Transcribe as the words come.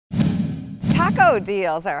Taco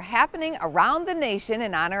deals are happening around the nation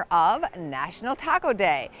in honor of National Taco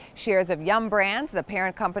Day. Shares of Yum Brands, the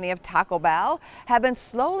parent company of Taco Bell, have been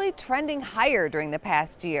slowly trending higher during the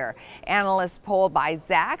past year. Analysts polled by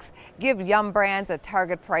Zacks give Yum Brands a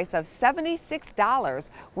target price of $76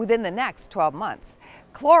 within the next 12 months.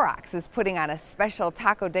 Clorox is putting on a special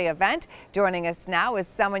Taco Day event. Joining us now is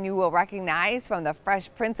someone you will recognize from the Fresh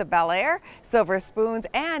Prince of Bel-Air, Silver Spoons,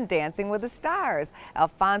 and Dancing with the Stars.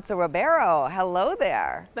 Alfonso Ribeiro, hello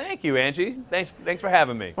there. Thank you, Angie. Thanks for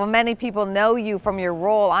having me. Well, many people know you from your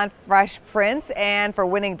role on Fresh Prince and for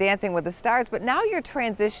winning Dancing with the Stars, but now you're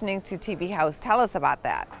transitioning to TV host. Tell us about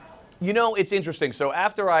that. You know, it's interesting. So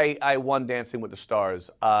after I won Dancing with the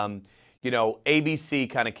Stars, you know, ABC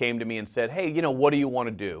kind of came to me and said, hey, you know, what do you want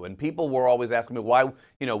to do? And people were always asking me, why,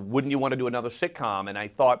 you know, wouldn't you want to do another sitcom? And I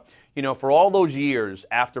thought, you know, for all those years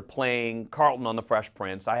after playing Carlton on The Fresh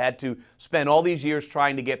Prince, I had to spend all these years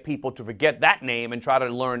trying to get people to forget that name and try to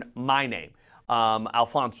learn my name,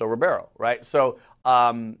 Alfonso Ribeiro, right? So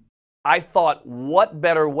I thought, what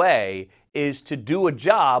better way is to do a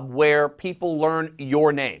job where people learn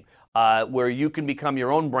your name? Where you can become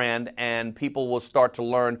your own brand and people will start to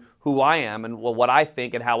learn who I am and what I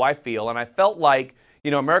think and how I feel. And I felt like,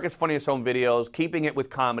 you know, America's Funniest Home Videos, keeping it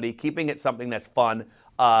with comedy, keeping it something that's fun,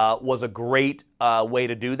 was a great way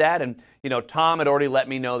to do that. And, you know, Tom had already let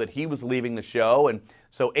me know that he was leaving the show. And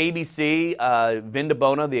so ABC, Vin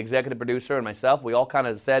DeBona, the executive producer, and myself, we all kind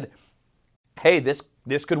of said, hey,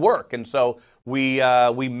 this could work. And so we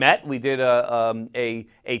met, we did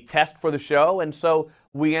a test for the show, and so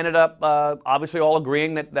we ended up obviously all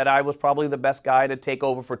agreeing that I was probably the best guy to take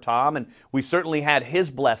over for Tom, and we certainly had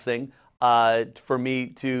his blessing for me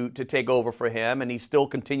to take over for him, and he still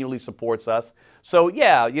continually supports us. So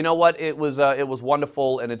yeah, you know what, it was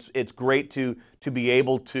wonderful, and it's great to be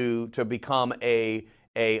able to become a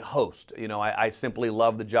host. You know, I simply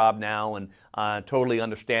love the job now and totally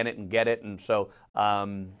understand it and get it, and so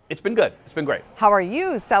it's been good. It's been great. How are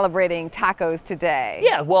you celebrating tacos today?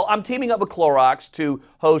 Yeah, well, I'm teaming up with Clorox to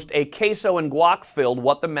host a queso and guac-filled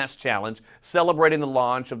What the Mess challenge, celebrating the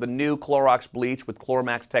launch of the new Clorox bleach with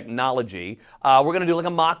Cloromax technology. We're going to do like a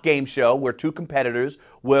mock game show where two competitors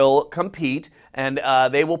will compete, and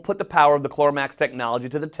they will put the power of the Cloromax technology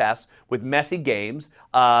to the test with messy games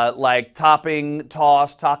like topping,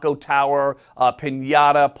 toss, taco tower,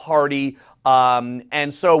 piñata party.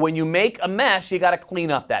 And so when you make a mess, you got to clean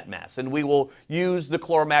up that mess. And we will use the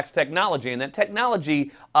Cloromax technology. And that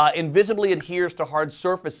technology invisibly adheres to hard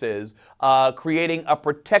surfaces, creating a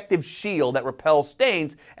protective shield that repels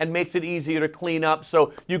stains and makes it easier to clean up.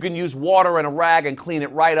 So you can use water and a rag and clean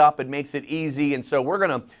it right up. It makes it easy. And so we're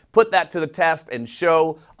going to put that to the test and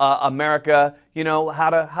show America, you know, how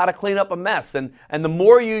to clean up a mess. And the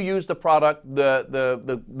more you use the product,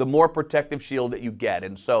 the more protective shield that you get.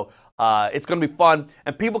 And so it's going to be fun,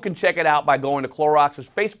 and people can check it out by going to Clorox's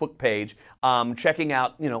Facebook page, checking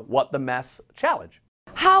out, you know, What the Mess challenge.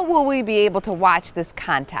 How will we be able to watch this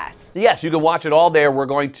contest? Yes, you can watch it all there. We're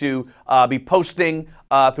going to be posting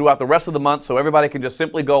throughout the rest of the month, so everybody can just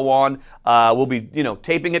simply go on. We'll be, you know,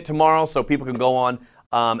 taping it tomorrow, so people can go on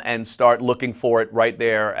and start looking for it right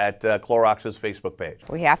there at Clorox's Facebook page.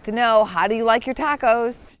 We have to know, how do you like your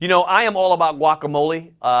tacos? You know, I am all about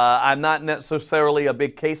guacamole. I'm not necessarily a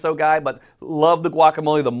big queso guy, but love the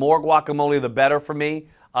guacamole. The more guacamole, the better for me.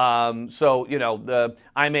 So, you know,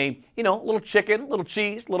 I'm a, you know, little chicken, little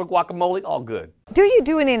cheese, little guacamole, all good. Do you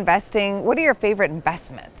do any investing? What are your favorite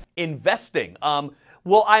investments? Investing.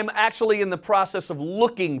 Well, I'm actually in the process of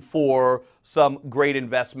looking for some great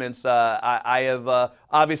investments. I have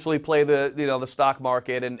obviously played the stock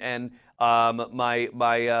market, and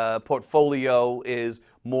my portfolio is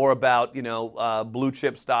more about, you know, blue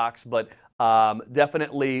chip stocks, but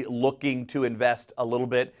definitely looking to invest a little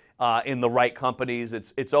bit in the right companies.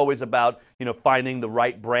 It's always about, you know, finding the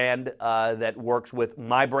right brand that works with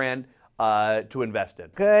my brand to invest in.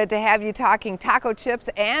 Good to have you talking taco chips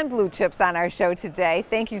and blue chips on our show today.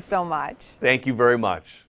 Thank you so much. Thank you very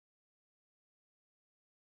much.